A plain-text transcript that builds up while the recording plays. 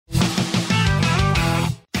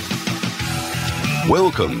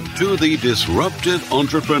Welcome to the Disruptive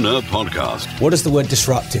Entrepreneur Podcast. What does the word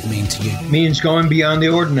disruptive mean to you? It means going beyond the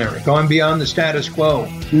ordinary, going beyond the status quo.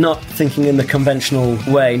 Not thinking in the conventional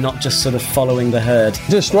way, not just sort of following the herd.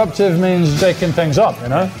 Disruptive means shaking things up, you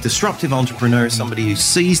know? Disruptive entrepreneur is somebody who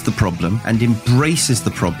sees the problem and embraces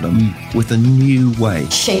the problem with a new way.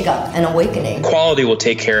 Shake up and awakening. Quality will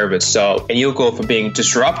take care of itself, and you'll go from being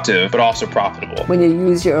disruptive but also profitable. When you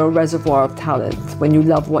use your reservoir of talent, when you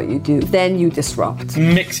love what you do, then you disrupt.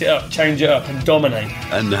 Mix it up, change it up, and dominate.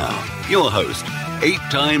 And now, your host, 8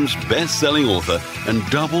 times best-selling author and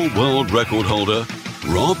double world record holder,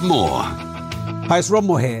 Rob Moore. Hi, it's Rob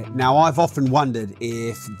Moore here. Now, I've often wondered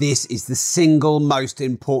if this is the single most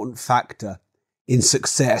important factor in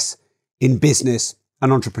success in business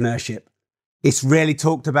and entrepreneurship. It's rarely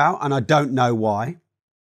talked about, and I don't know why.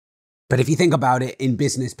 But if you think about it, in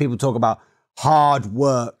business, people talk about hard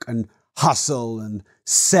work and hustle and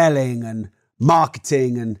selling and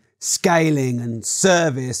marketing and scaling and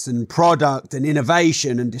service and product and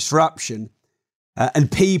innovation and disruption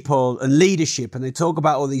and people and leadership. And they talk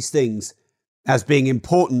about all these things as being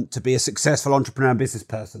important to be a successful entrepreneur and business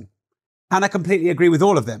person. And I completely agree with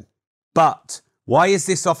all of them. But why is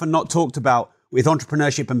this often not talked about with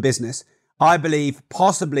entrepreneurship and business? I believe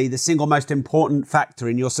possibly the single most important factor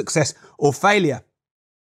in your success or failure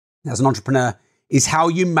as an entrepreneur is how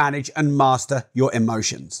you manage and master your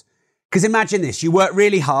emotions. Because imagine this, you work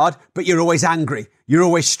really hard, but you're always angry. You're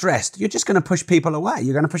always stressed. You're just going to push people away.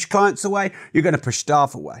 You're going to push clients away. You're going to push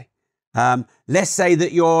staff away. Let's say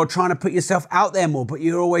that you're trying to put yourself out there more, but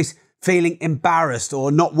you're always feeling embarrassed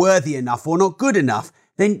or not worthy enough or not good enough.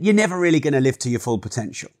 Then you're never really going to live to your full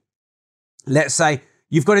potential. Let's say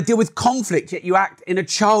you've got to deal with conflict, yet you act in a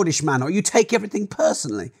childish manner or you take everything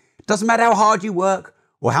personally. It doesn't matter how hard you work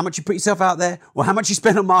or how much you put yourself out there or how much you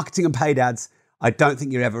spend on marketing and paid ads. I don't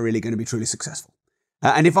think you're ever really going to be truly successful.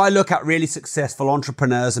 And if I look at really successful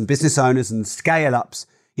entrepreneurs and business owners and scale-ups,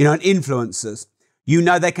 and influencers,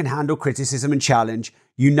 they can handle criticism and challenge.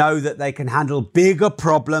 You know that they can handle bigger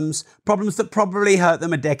problems that probably hurt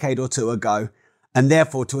them a decade or two ago. And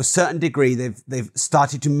therefore, to a certain degree, they've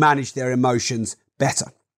started to manage their emotions better.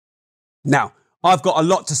 Now, I've got a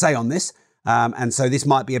lot to say on this. And so this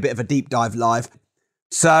might be a bit of a deep dive live.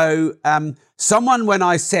 So someone, when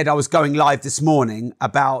I said I was going live this morning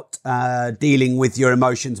about dealing with your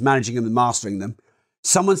emotions, managing them and mastering them,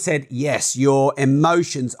 someone said, yes, your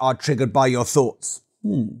emotions are triggered by your thoughts.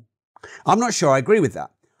 I'm not sure I agree with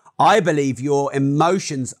that. I believe your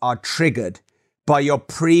emotions are triggered by your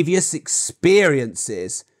previous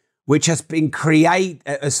experiences, which has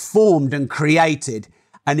formed and created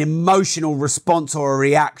an emotional response or a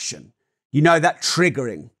reaction. That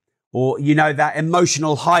triggering. Or, that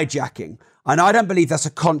emotional hijacking. And I don't believe that's a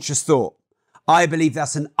conscious thought. I believe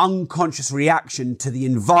that's an unconscious reaction to the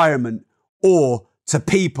environment or to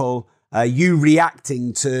people, you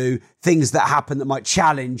reacting to things that happen that might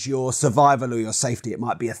challenge your survival or your safety. It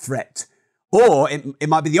might be a threat. Or it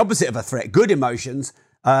might be the opposite of a threat. Good emotions,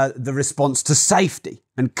 the response to safety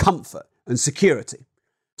and comfort and security.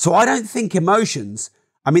 So I don't think emotions,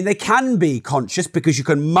 they can be conscious because you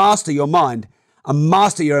can master your mind and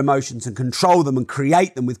master your emotions and control them and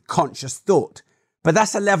create them with conscious thought. But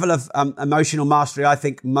that's a level of emotional mastery I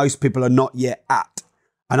think most people are not yet at.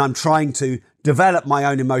 And I'm trying to develop my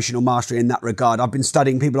own emotional mastery in that regard. I've been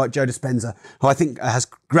studying people like Joe Dispenza, who I think has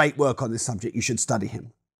great work on this subject. You should study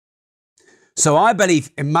him. So I believe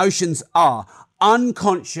emotions are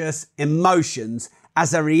unconscious emotions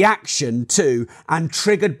as a reaction to and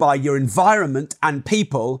triggered by your environment and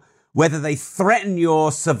people, whether they threaten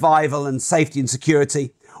your survival and safety and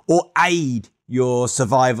security or aid your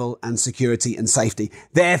survival and security and safety.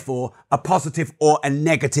 Therefore, a positive or a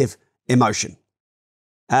negative emotion.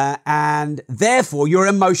 And therefore, your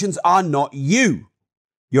emotions are not you.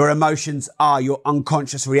 Your emotions are your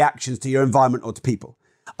unconscious reactions to your environment or to people.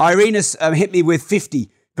 Irina's hit me with 50,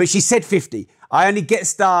 but she said 50. I only get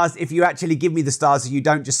stars if you actually give me the stars, so you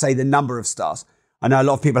don't just say the number of stars. I know a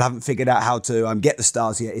lot of people haven't figured out how to get the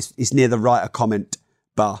stars yet. It's near the write a comment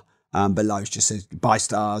bar below. It just says buy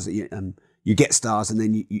stars. You get stars and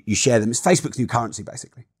then you share them. It's Facebook's new currency,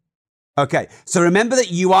 basically. Okay, so remember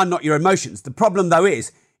that you are not your emotions. The problem, though,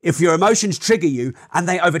 is if your emotions trigger you and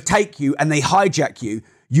they overtake you and they hijack you,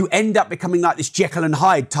 you end up becoming like this Jekyll and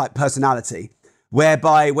Hyde type personality,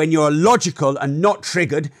 whereby when you're logical and not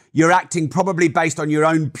triggered, you're acting probably based on your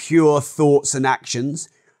own pure thoughts and actions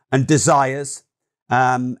and desires.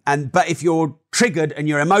 But if you're triggered and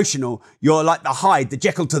you're emotional, you're like the Hyde, the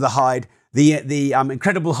Jekyll to the Hyde, the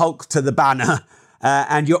Incredible Hulk to the Banner,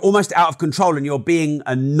 and you're almost out of control and you're being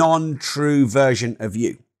a non-true version of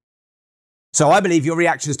you. So I believe your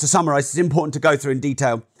reactions, to summarize, it's important to go through in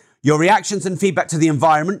detail, your reactions and feedback to the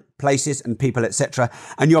environment, places and people, etc.,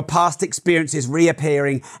 and your past experiences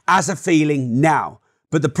reappearing as a feeling now.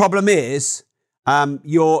 But the problem is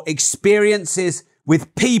your experiences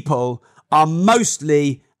with people are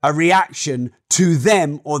mostly a reaction to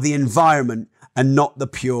them or the environment and not the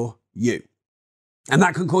pure you. And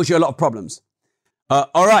that can cause you a lot of problems.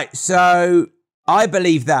 All right, so I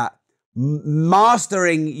believe that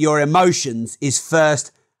mastering your emotions is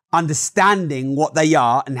first understanding what they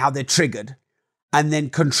are and how they're triggered, and then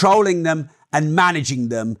controlling them and managing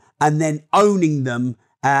them, and then owning them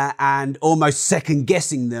and almost second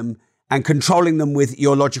guessing them and controlling them with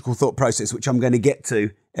your logical thought process, which I'm going to get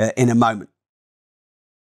to in a moment.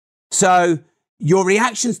 So your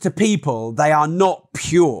reactions to people, they are not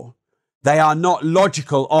pure. They are not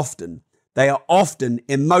logical often. They are often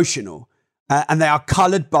emotional, and they are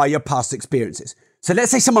colored by your past experiences. So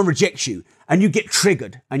let's say someone rejects you and you get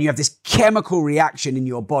triggered and you have this chemical reaction in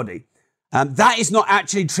your body. That is not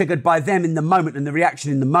actually triggered by them in the moment and the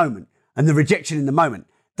reaction in the moment and the rejection in the moment.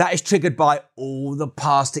 That is triggered by all the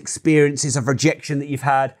past experiences of rejection that you've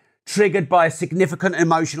had, triggered by a significant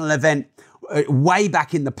emotional event way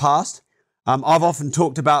back in the past. I've often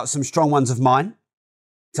talked about some strong ones of mine.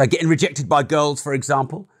 So getting rejected by girls, for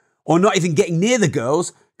example, or not even getting near the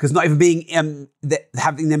girls because not even being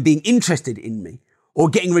having them being interested in me, or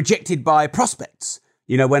getting rejected by prospects.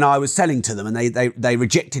 You know, when I was selling to them and they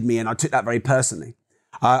rejected me, and I took that very personally.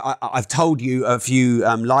 I've told you a few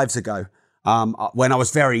lives ago when I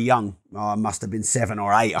was very young. I must have been 7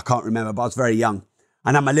 or 8. I can't remember, but I was very young.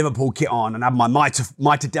 And I had my Liverpool kit on and I had my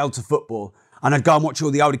Mitre Delta football. And I'd go and watch all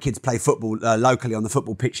the older kids play football locally on the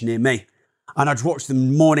football pitch near me. And I'd watch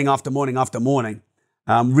them morning after morning after morning,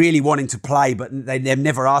 really wanting to play, but they're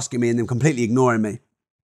never asking me and they're completely ignoring me.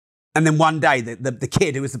 And then one day, the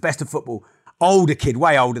kid who was the best of football, older kid,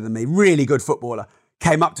 way older than me, really good footballer,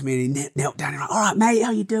 came up to me and he knelt down and he was like, "All right, mate,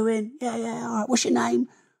 how you doing? Yeah, all right, what's your name?"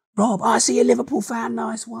 "Rob." "Oh, I see you're a Liverpool fan,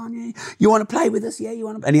 nice one. Yeah. You want to play with us? Yeah, you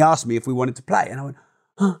want to?" And he asked me if we wanted to play. And I went,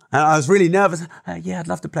 "Huh?" And I was really nervous. "Yeah, I'd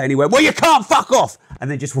love to play." And he went, "Well, you can't, fuck off." And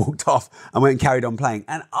then just walked off and went and carried on playing.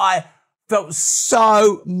 And I felt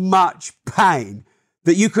so much pain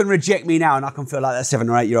that you can reject me now and I can feel like that 7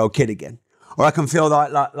 or 8 year old kid again. Or I can feel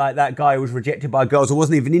like that guy who was rejected by girls or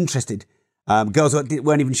wasn't even interested. Girls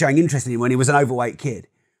weren't even showing interest in him when he was an overweight kid.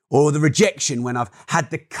 Or the rejection when I've had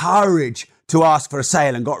the courage to ask for a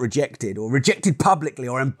sale and got rejected, or rejected publicly,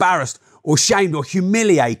 or embarrassed, or shamed, or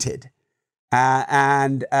humiliated.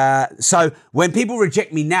 So when people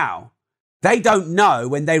reject me now, they don't know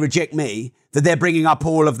when they reject me that they're bringing up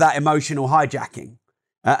all of that emotional hijacking.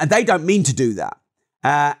 And they don't mean to do that.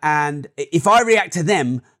 And if I react to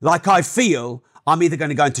them like I feel, I'm either going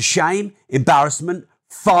to go into shame, embarrassment,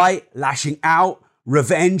 fight, lashing out,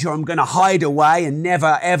 revenge, or I'm going to hide away and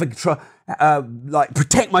never, ever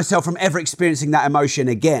protect myself from ever experiencing that emotion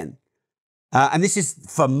again. And this is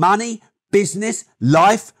for money, business,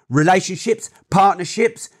 life, relationships,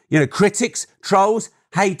 partnerships, critics, trolls,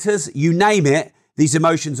 haters, you name it, these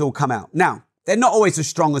emotions all come out. Now, they're not always as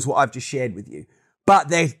strong as what I've just shared with you, but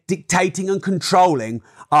they're dictating and controlling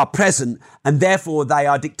our present, and therefore they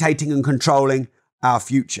are dictating and controlling our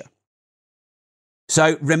future.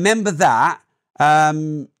 So remember that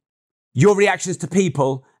your reactions to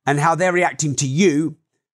people and how they're reacting to you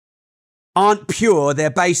aren't pure. They're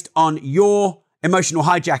based on your emotional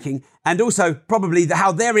hijacking, and also probably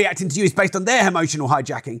how they're reacting to you is based on their emotional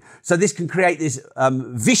hijacking. So this can create this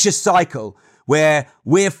vicious cycle where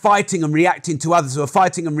we're fighting and reacting to others who are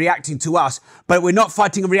fighting and reacting to us, but we're not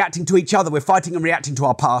fighting and reacting to each other. We're fighting and reacting to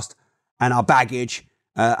our past and our baggage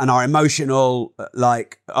and our emotional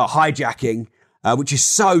hijacking, which is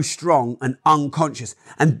so strong and unconscious.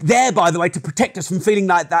 And there, by the way, to protect us from feeling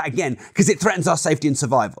like that again, because it threatens our safety and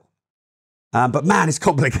survival. But man, it's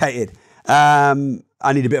complicated.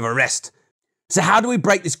 I need a bit of a rest. So how do we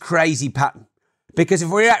break this crazy pattern? Because if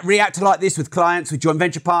we react like this with clients, with joint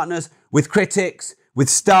venture partners, with critics, with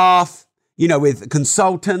staff, with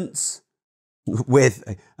consultants, with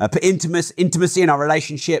intimacy in our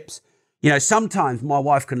relationships, sometimes my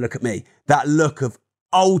wife can look at me, that look of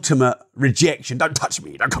ultimate rejection. Don't touch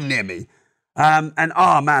me. Don't come near me. And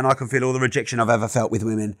I can feel all the rejection I've ever felt with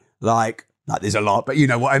women. Like there's a lot, but you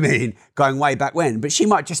know what I mean, going way back when. But she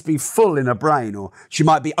might just be full in her brain, or she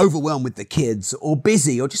might be overwhelmed with the kids, or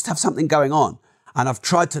busy, or just have something going on. And I've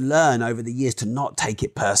tried to learn over the years to not take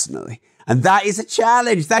it personally. And that is a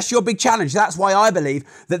challenge. That's your big challenge. That's why I believe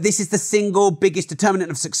that this is the single biggest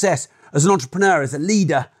determinant of success as an entrepreneur, as a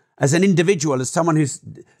leader, as an individual, as someone who's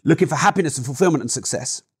looking for happiness and fulfillment and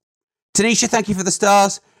success. Tanisha, thank you for the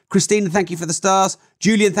stars. Christina, thank you for the stars.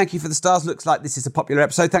 Julian, thank you for the stars. Looks like this is a popular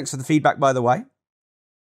episode. Thanks for the feedback, by the way.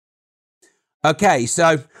 Okay,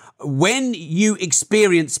 so when you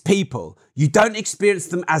experience people, you don't experience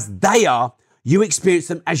them as they are. You experience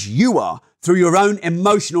them as you are through your own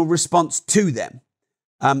emotional response to them.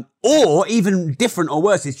 Or even different or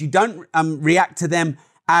worse is you don't react to them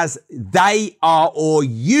as they are or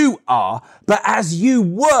you are, but as you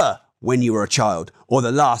were when you were a child or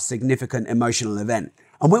the last significant emotional event.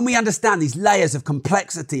 And when we understand these layers of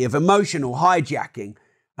complexity of emotional hijacking,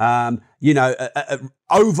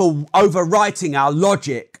 overwriting our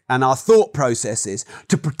logic and our thought processes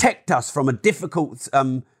to protect us from a difficult,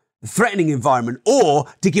 threatening environment, or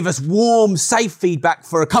to give us warm, safe feedback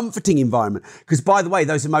for a comforting environment. Because, by the way,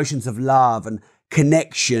 those emotions of love and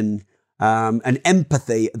connection and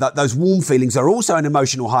empathy, those warm feelings are also an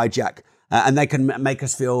emotional hijack, and they can make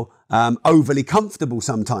us feel overly comfortable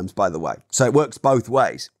sometimes, by the way. So it works both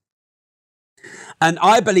ways. And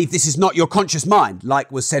I believe this is not your conscious mind,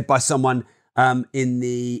 like was said by someone in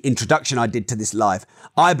the introduction I did to this live.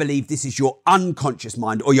 I believe this is your unconscious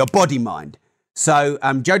mind or your body mind. So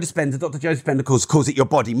Dr. Joe Dispenza calls it your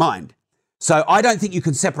body mind. So I don't think you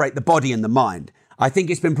can separate the body and the mind. I think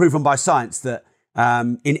it's been proven by science that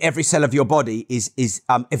in every cell of your body is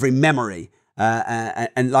every memory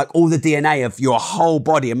and like all the DNA of your whole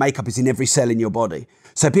body and makeup is in every cell in your body.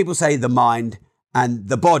 So people say the mind and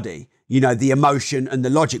the body, the emotion and the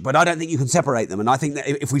logic, but I don't think you can separate them. And I think that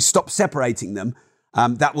if we stop separating them,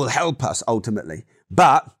 that will help us ultimately.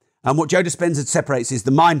 But what Joe Dispenza separates is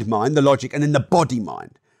the mind, the logic, and then the body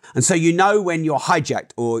mind. And so when you're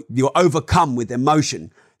hijacked or you're overcome with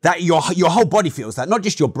emotion, that your whole body feels that, not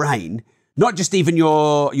just your brain, not just even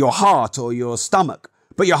your heart or your stomach,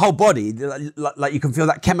 but your whole body. Like you can feel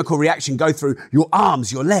that chemical reaction go through your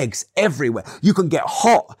arms, your legs, everywhere. You can get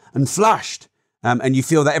hot and flushed, and you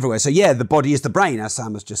feel that everywhere. So yeah, the body is the brain, as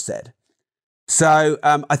Sam has just said. So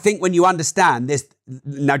I think when you understand this,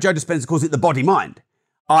 now Joe Dispenza calls it the body mind,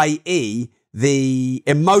 i.e. the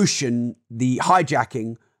emotion, the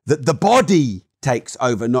hijacking that the body takes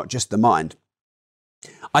over, not just the mind.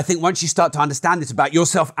 I think once you start to understand this about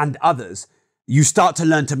yourself and others, you start to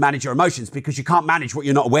learn to manage your emotions because you can't manage what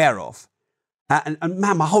you're not aware of. And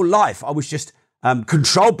man, my whole life, I was just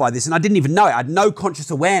controlled by this and I didn't even know it. I had no conscious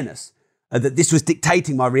awareness that this was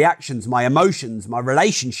dictating my reactions, my emotions, my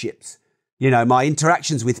relationships, my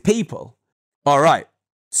interactions with people. All right.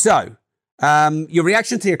 So your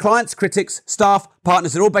reaction to your clients, critics, staff,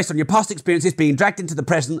 partners are all based on your past experiences being dragged into the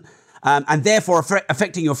present and therefore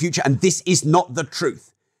affecting your future. And this is not the truth.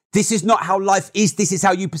 This is not how life is. This is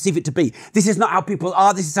how you perceive it to be. This is not how people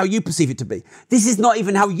are. This is how you perceive it to be. This is not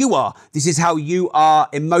even how you are. This is how you are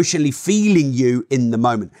emotionally feeling you in the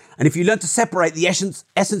moment. And if you learn to separate the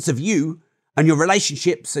essence of you and your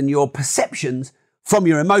relationships and your perceptions from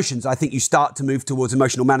your emotions, I think you start to move towards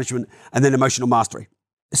emotional management and then emotional mastery.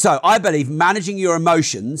 So I believe managing your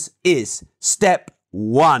emotions is step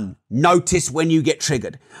one. Notice when you get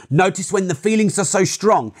triggered. Notice when the feelings are so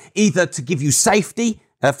strong, either to give you safety,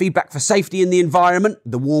 feedback for safety in the environment,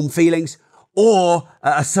 the warm feelings, or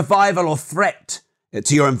a survival or threat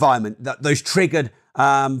to your environment, those triggered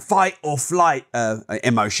fight or flight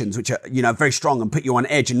emotions, which are, very strong and put you on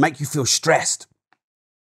edge and make you feel stressed.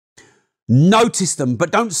 Notice them,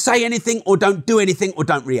 but don't say anything or don't do anything or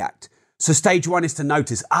don't react. So stage one is to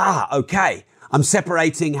notice, okay, I'm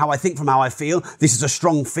separating how I think from how I feel. This is a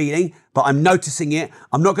strong feeling, but I'm noticing it.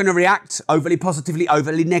 I'm not going to react overly positively,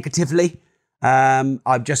 overly negatively. I'm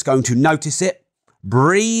just going to notice it,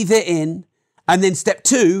 breathe it in. And then step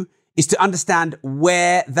two is to understand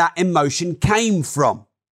where that emotion came from.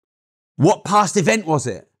 What past event was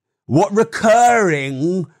it? What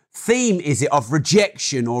recurring theme is it of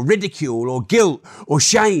rejection or ridicule or guilt or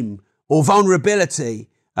shame or vulnerability?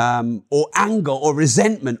 Or anger or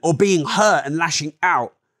resentment or being hurt and lashing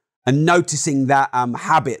out and noticing that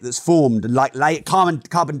habit that's formed like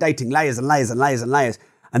carbon dating, layers and layers and layers and layers.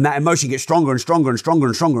 And that emotion gets stronger and stronger and stronger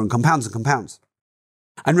and stronger and compounds and compounds.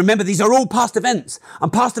 And remember, these are all past events,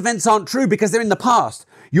 and past events aren't true because they're in the past.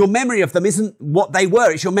 Your memory of them isn't what they were.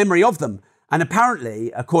 It's your memory of them. And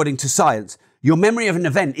apparently, according to science, your memory of an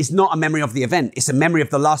event is not a memory of the event. It's a memory of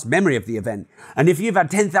the last memory of the event. And if you've had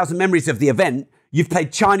 10,000 memories of the event, you've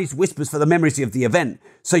played Chinese whispers for the memories of the event.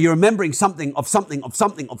 So you're remembering something of something of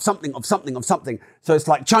something of something of something of something. So it's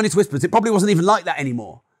like Chinese whispers. It probably wasn't even like that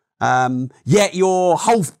anymore. Yet your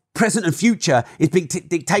whole present and future is being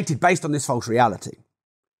dictated based on this false reality.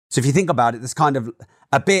 So if you think about it, it's kind of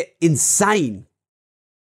a bit insane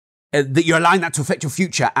that you're allowing that to affect your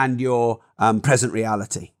future and your present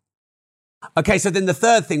reality. Okay, so then the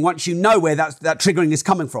third thing, once you know where that triggering is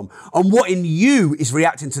coming from and what in you is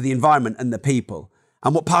reacting to the environment and the people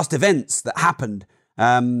and what past events that happened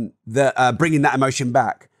that are bringing that emotion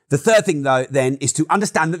back. The third thing, though, then is to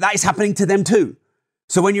understand that is happening to them too.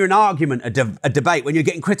 So when you're in an argument, a debate, when you're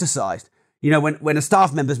getting criticised, when a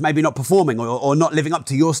staff member's maybe not performing or not living up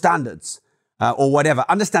to your standards or whatever,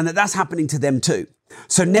 understand that that's happening to them too.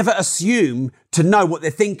 So never assume to know what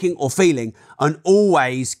they're thinking or feeling and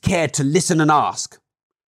always care to listen and ask.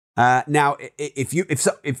 Now, if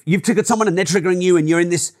you've triggered someone and they're triggering you and you're in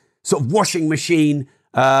this sort of washing machine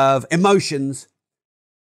of emotions,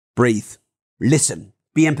 breathe, listen,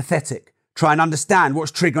 be empathetic, try and understand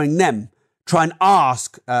what's triggering them, try and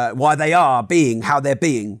ask why they are being how they're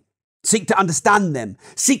being, seek to understand them,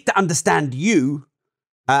 seek to understand you,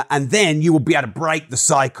 and then you will be able to break the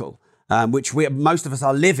cycle. Which most of us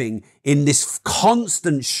are living in this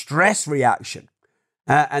constant stress reaction.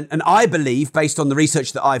 And I believe, based on the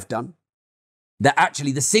research that I've done, that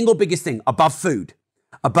actually the single biggest thing above food,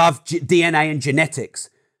 above DNA and genetics,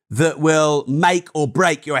 that will make or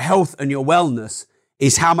break your health and your wellness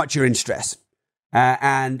is how much you're in stress.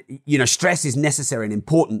 And stress is necessary and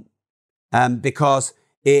important because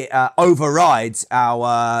it overrides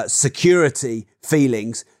our security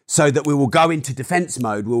feelings, so that we will go into defense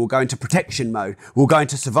mode, we will go into protection mode, we'll go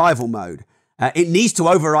into survival mode. It needs to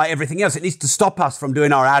override everything else. It needs to stop us from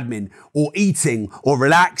doing our admin or eating or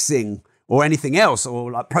relaxing or anything else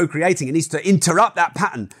or like procreating. It needs to interrupt that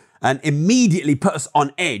pattern and immediately put us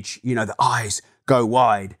on edge. The eyes go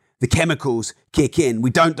wide, the chemicals kick in, we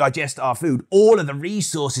don't digest our food. All of the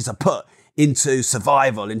resources are put into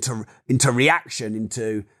survival, into reaction,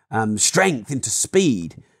 into strength, into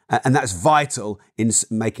speed. And that's vital in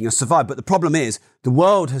making us survive. But the problem is the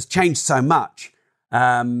world has changed so much,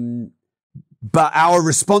 but our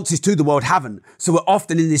responses to the world haven't. So we're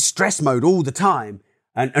often in this stress mode all the time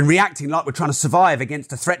and reacting like we're trying to survive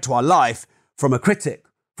against a threat to our life from a critic,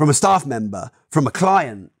 from a staff member, from a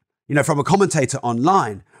client, from a commentator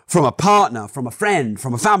online, from a partner, from a friend,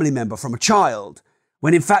 from a family member, from a child,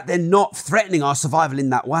 when in fact they're not threatening our survival in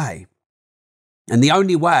that way. And the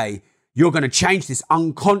only way you're going to change this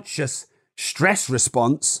unconscious stress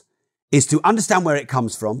response is to understand where it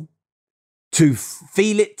comes from, to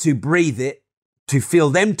feel it, to breathe it, to feel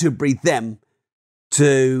them, to breathe them,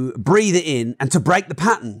 to breathe it in and to break the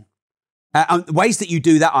pattern. Ways that you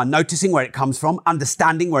do that are noticing where it comes from,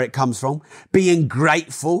 understanding where it comes from, being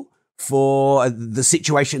grateful for the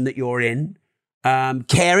situation that you're in,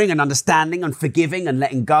 caring and understanding and forgiving and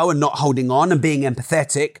letting go and not holding on and being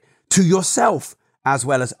empathetic to yourself as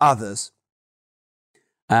well as others.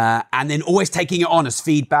 And then always taking it on as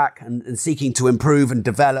feedback and seeking to improve and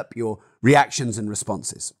develop your reactions and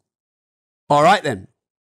responses. All right then.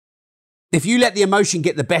 If you let the emotion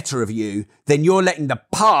get the better of you, then you're letting the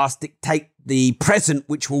past dictate the present,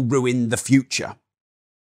 which will ruin the future.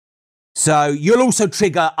 So you'll also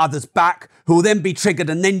trigger others back who will then be triggered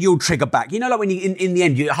and then you'll trigger back. Like when you, in the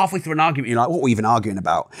end, you're halfway through an argument, you're like, what are we even arguing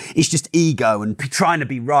about? It's just ego and trying to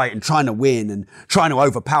be right and trying to win and trying to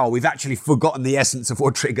overpower. We've actually forgotten the essence of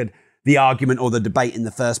what triggered the argument or the debate in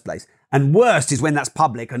the first place. And worst is when that's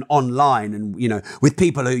public and online and, with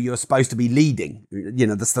people who you're supposed to be leading.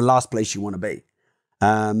 That's the last place you want to be.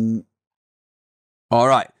 All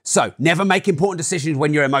right. So never make important decisions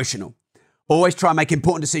when you're emotional. Always try and make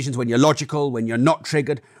important decisions when you're logical, when you're not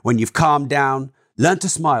triggered, when you've calmed down. Learn to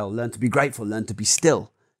smile, learn to be grateful, learn to be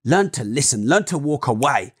still, learn to listen, learn to walk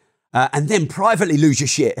away, and then privately lose your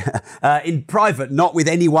shit. In private, not with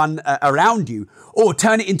anyone around you, or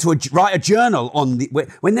turn it into write a journal on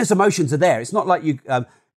when those emotions are there. It's not like you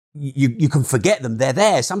can forget them. They're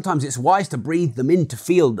there. Sometimes it's wise to breathe them in, to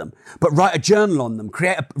feel them, but write a journal on them,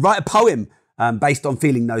 write a poem based on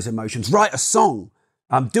feeling those emotions, write a song.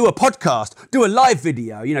 Do a podcast, do a live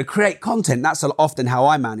video, create content. That's often how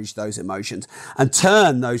I manage those emotions and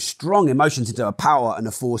turn those strong emotions into a power and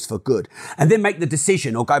a force for good. And then make the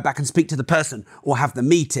decision or go back and speak to the person or have the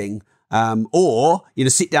meeting or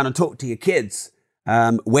sit down and talk to your kids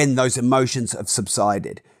when those emotions have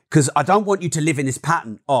subsided. Because I don't want you to live in this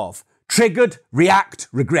pattern of triggered, react,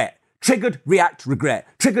 regret, triggered, react, regret,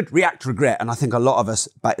 triggered, react, regret. And I think a lot of us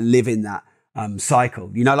live in that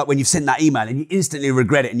cycle. Like when you've sent that email and you instantly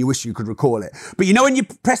regret it and you wish you could recall it. But when you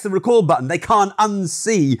press the recall button, they can't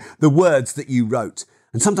unsee the words that you wrote.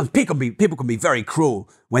 And sometimes people can be very cruel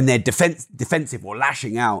when they're defensive or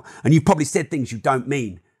lashing out. And you've probably said things you don't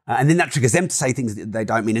mean. And then that triggers them to say things that they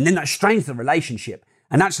don't mean. And then that strains the relationship.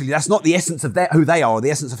 And actually, that's not the essence of who they are or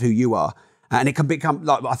the essence of who you are. And it can become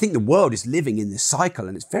I think the world is living in this cycle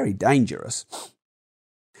and it's very dangerous.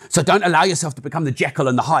 So don't allow yourself to become the Jekyll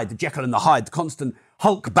and the Hyde, the constant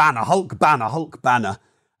Hulk banner.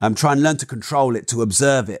 Try and learn to control it, to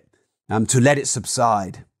observe it, to let it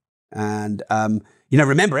subside. And,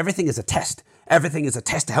 remember, everything is a test. Everything is a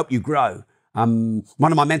test to help you grow. One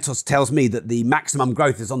of my mentors tells me that the maximum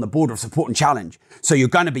growth is on the border of support and challenge. So you're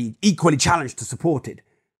going to be equally challenged to supported,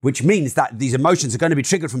 which means that these emotions are going to be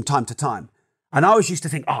triggered from time to time. And I always used to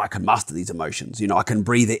think, I can master these emotions. I can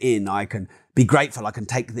breathe it in. I can be grateful. I can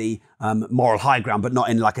take the moral high ground, but not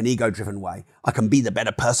in like an ego-driven way. I can be the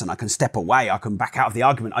better person. I can step away. I can back out of the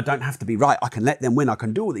argument. I don't have to be right. I can let them win. I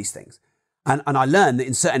can do all these things. And I learned that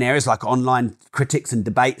in certain areas like online critics and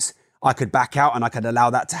debates, I could back out and I could allow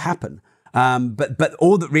that to happen. But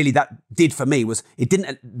all that really that did for me was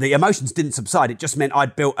the emotions didn't subside. It just meant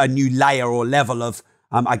I'd built a new layer or level of,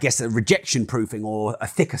 a rejection proofing or a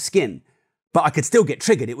thicker skin. But I could still get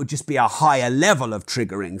triggered. It would just be a higher level of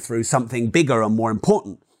triggering through something bigger and more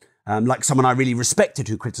important, like someone I really respected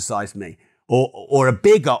who criticized me, or a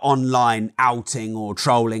bigger online outing or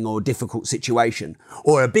trolling or difficult situation,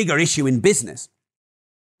 or a bigger issue in business.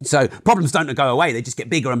 So problems don't go away. They just get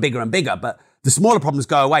bigger and bigger and bigger. But the smaller problems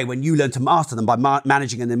go away when you learn to master them by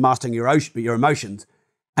managing and then mastering your emotions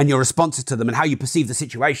and your responses to them and how you perceive the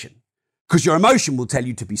situation. Because your emotion will tell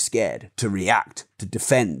you to be scared, to react, to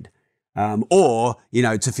defend, or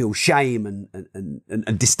to feel shame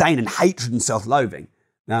and disdain and hatred and self-loathing.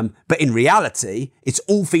 But in reality, it's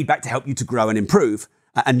all feedback to help you to grow and improve.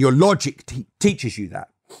 And your logic teaches you that.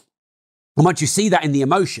 And once you see that in the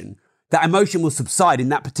emotion, that emotion will subside in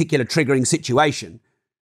that particular triggering situation.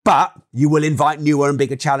 But you will invite newer and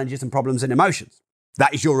bigger challenges and problems and emotions.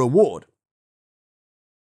 That is your reward.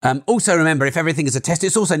 Also remember, if everything is a test,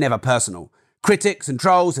 it's also never personal. Critics and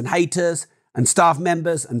trolls and haters and staff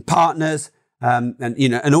members and partners,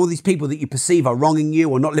 and all these people that you perceive are wronging you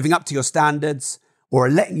or not living up to your standards or are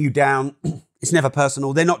letting you down, it's never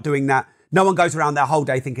personal. They're not doing that. No one goes around their whole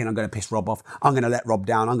day thinking, I'm going to piss Rob off. I'm going to let Rob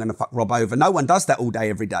down. I'm going to fuck Rob over. No one does that all day,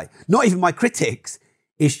 every day. Not even my critics.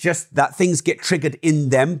 It's just that things get triggered in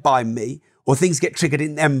them by me or things get triggered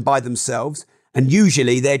in them by themselves. And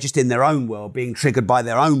usually they're just in their own world, being triggered by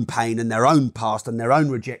their own pain and their own past and their own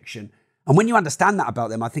rejection. And when you understand that about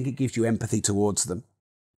them, I think it gives you empathy towards them.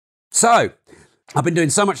 So I've been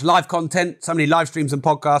doing so much live content, so many live streams and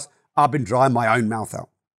podcasts, I've been drying my own mouth out.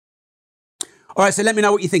 All right, so let me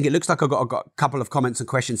know what you think. It looks like I've got a couple of comments and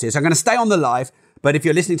questions here. So I'm going to stay on the live, but if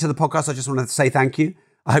you're listening to the podcast, I just want to say thank you.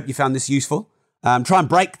 I hope you found this useful. Try and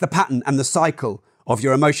break the pattern and the cycle of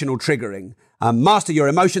your emotional triggering. Master your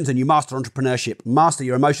emotions and you master entrepreneurship. Master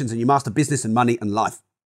your emotions and you master business and money and life.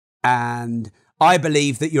 And I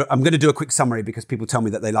believe that I'm going to do a quick summary because people tell me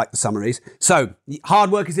that they like the summaries. So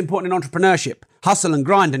hard work is important in entrepreneurship. Hustle and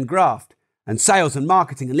grind and graft and sales and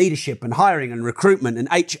marketing and leadership and hiring and recruitment and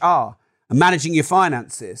HR and managing your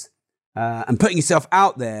finances and putting yourself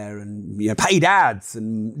out there and paid ads.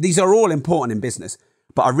 And these are all important in business.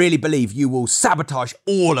 But I really believe you will sabotage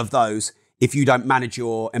all of those if you don't manage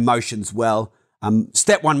your emotions well.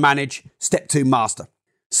 Step 1, manage. Step 2, master.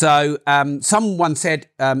 So someone said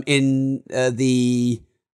in the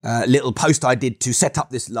little post I did to set up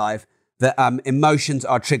this live that emotions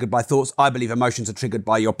are triggered by thoughts. I believe emotions are triggered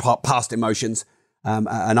by your past emotions.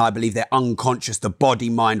 And I believe they're unconscious, the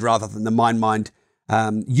body-mind rather than the mind-mind.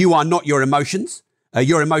 You are not your emotions.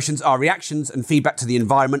 Your emotions are reactions and feedback to the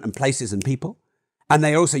environment and places and people. And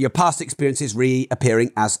they are also your past experiences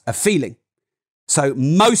reappearing as a feeling. So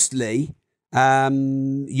mostly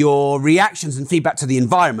your reactions and feedback to the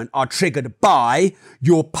environment are triggered by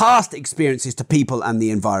your past experiences to people and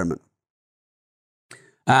the environment.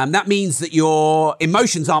 That means that your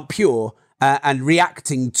emotions aren't pure and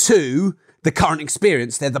reacting to the current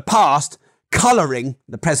experience. They're the past colouring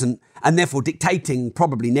the present and therefore dictating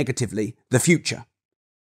probably negatively the future.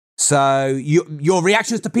 So your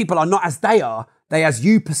reactions to people are not as they are. They're as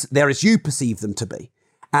you perceive them to be.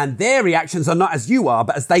 And their reactions are not as you are,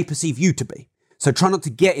 but as they perceive you to be. So try not to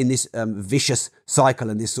get in this vicious cycle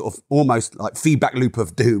and this sort of almost like feedback loop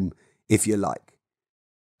of doom, if you like.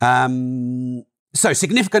 So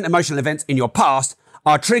significant emotional events in your past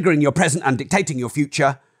are triggering your present and dictating your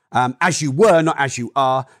future as you were, not as you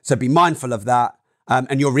are. So be mindful of that.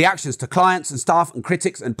 And your reactions to clients and staff and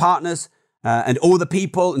critics and partners and all the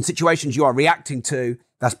people and situations you are reacting to,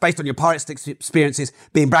 that's based on your past experiences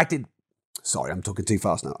being dragged. Sorry, I'm talking too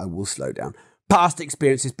fast now. I will slow down. Past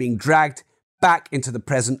experiences being dragged back into the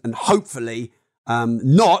present and hopefully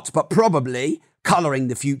not, but probably colouring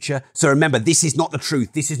the future. So remember, this is not the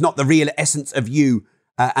truth. This is not the real essence of you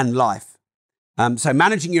and life. So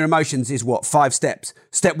managing your emotions is what? 5 steps.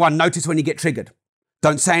 Step 1, notice when you get triggered.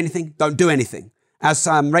 Don't say anything. Don't do anything. As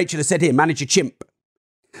Rachel has said here, manage your chimp.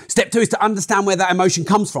 Step 2 is to understand where that emotion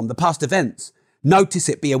comes from, the past events. Notice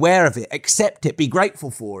it, be aware of it, accept it, be grateful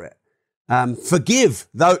for it. Forgive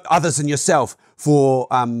others and yourself for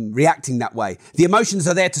reacting that way. The emotions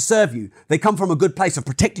are there to serve you. They come from a good place of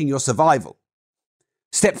protecting your survival.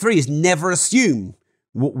 Step 3 is never assume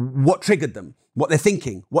what triggered them, what they're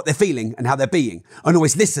thinking, what they're feeling, and how they're being. And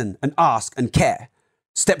always listen and ask and care.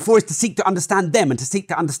 Step 4 is to seek to understand them and to seek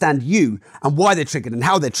to understand you and why they're triggered and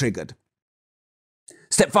how they're triggered.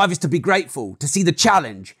 Step 5 is to be grateful, to see the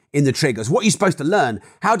challenge in the triggers. What are you supposed to learn?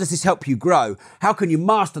 How does this help you grow? How can you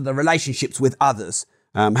master the relationships with others?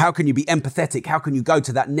 How can you be empathetic? How can you go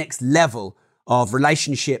to that next level of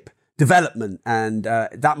relationship development? And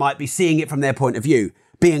that might be seeing it from their point of view,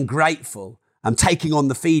 being grateful, taking on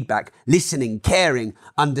the feedback, listening, caring,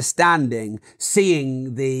 understanding,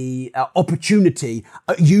 seeing the opportunity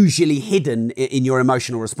usually hidden in your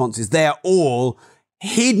emotional responses. They're all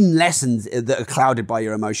hidden lessons that are clouded by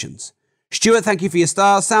your emotions. Stuart, thank you for your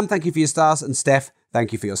stars. Sam, thank you for your stars. And Steph,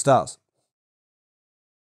 thank you for your stars.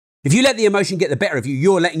 If you let the emotion get the better of you,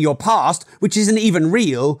 you're letting your past, which isn't even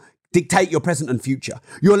real, dictate your present and future.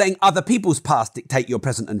 You're letting other people's past dictate your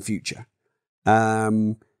present and future.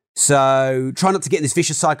 So try not to get in this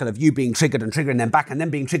vicious cycle of you being triggered and triggering them back and then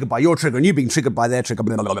being triggered by your trigger and you being triggered by their trigger.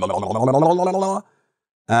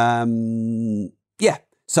 Yeah.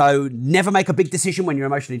 So never make a big decision when you're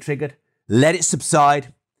emotionally triggered. Let it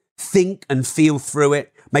subside. Think and feel through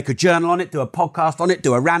it. Make a journal on it. Do a podcast on it.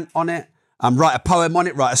 Do a rant on it. Write a poem on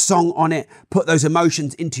it. Write a song on it. Put those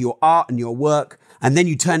emotions into your art and your work. And then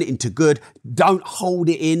you turn it into good. Don't hold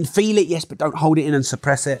it in. Feel it, yes, but don't hold it in and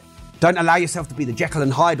suppress it. Don't allow yourself to be the Jekyll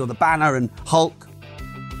and Hyde or the Banner and Hulk.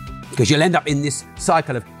 Because you'll end up in this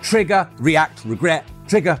cycle of trigger, react, regret.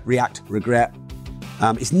 Trigger, react, regret.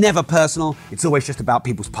 It's never personal. It's always just about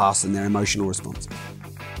people's past and their emotional responses.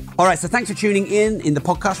 All right, so thanks for tuning in the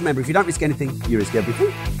podcast. Remember, if you don't risk anything, you risk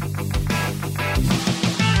everything.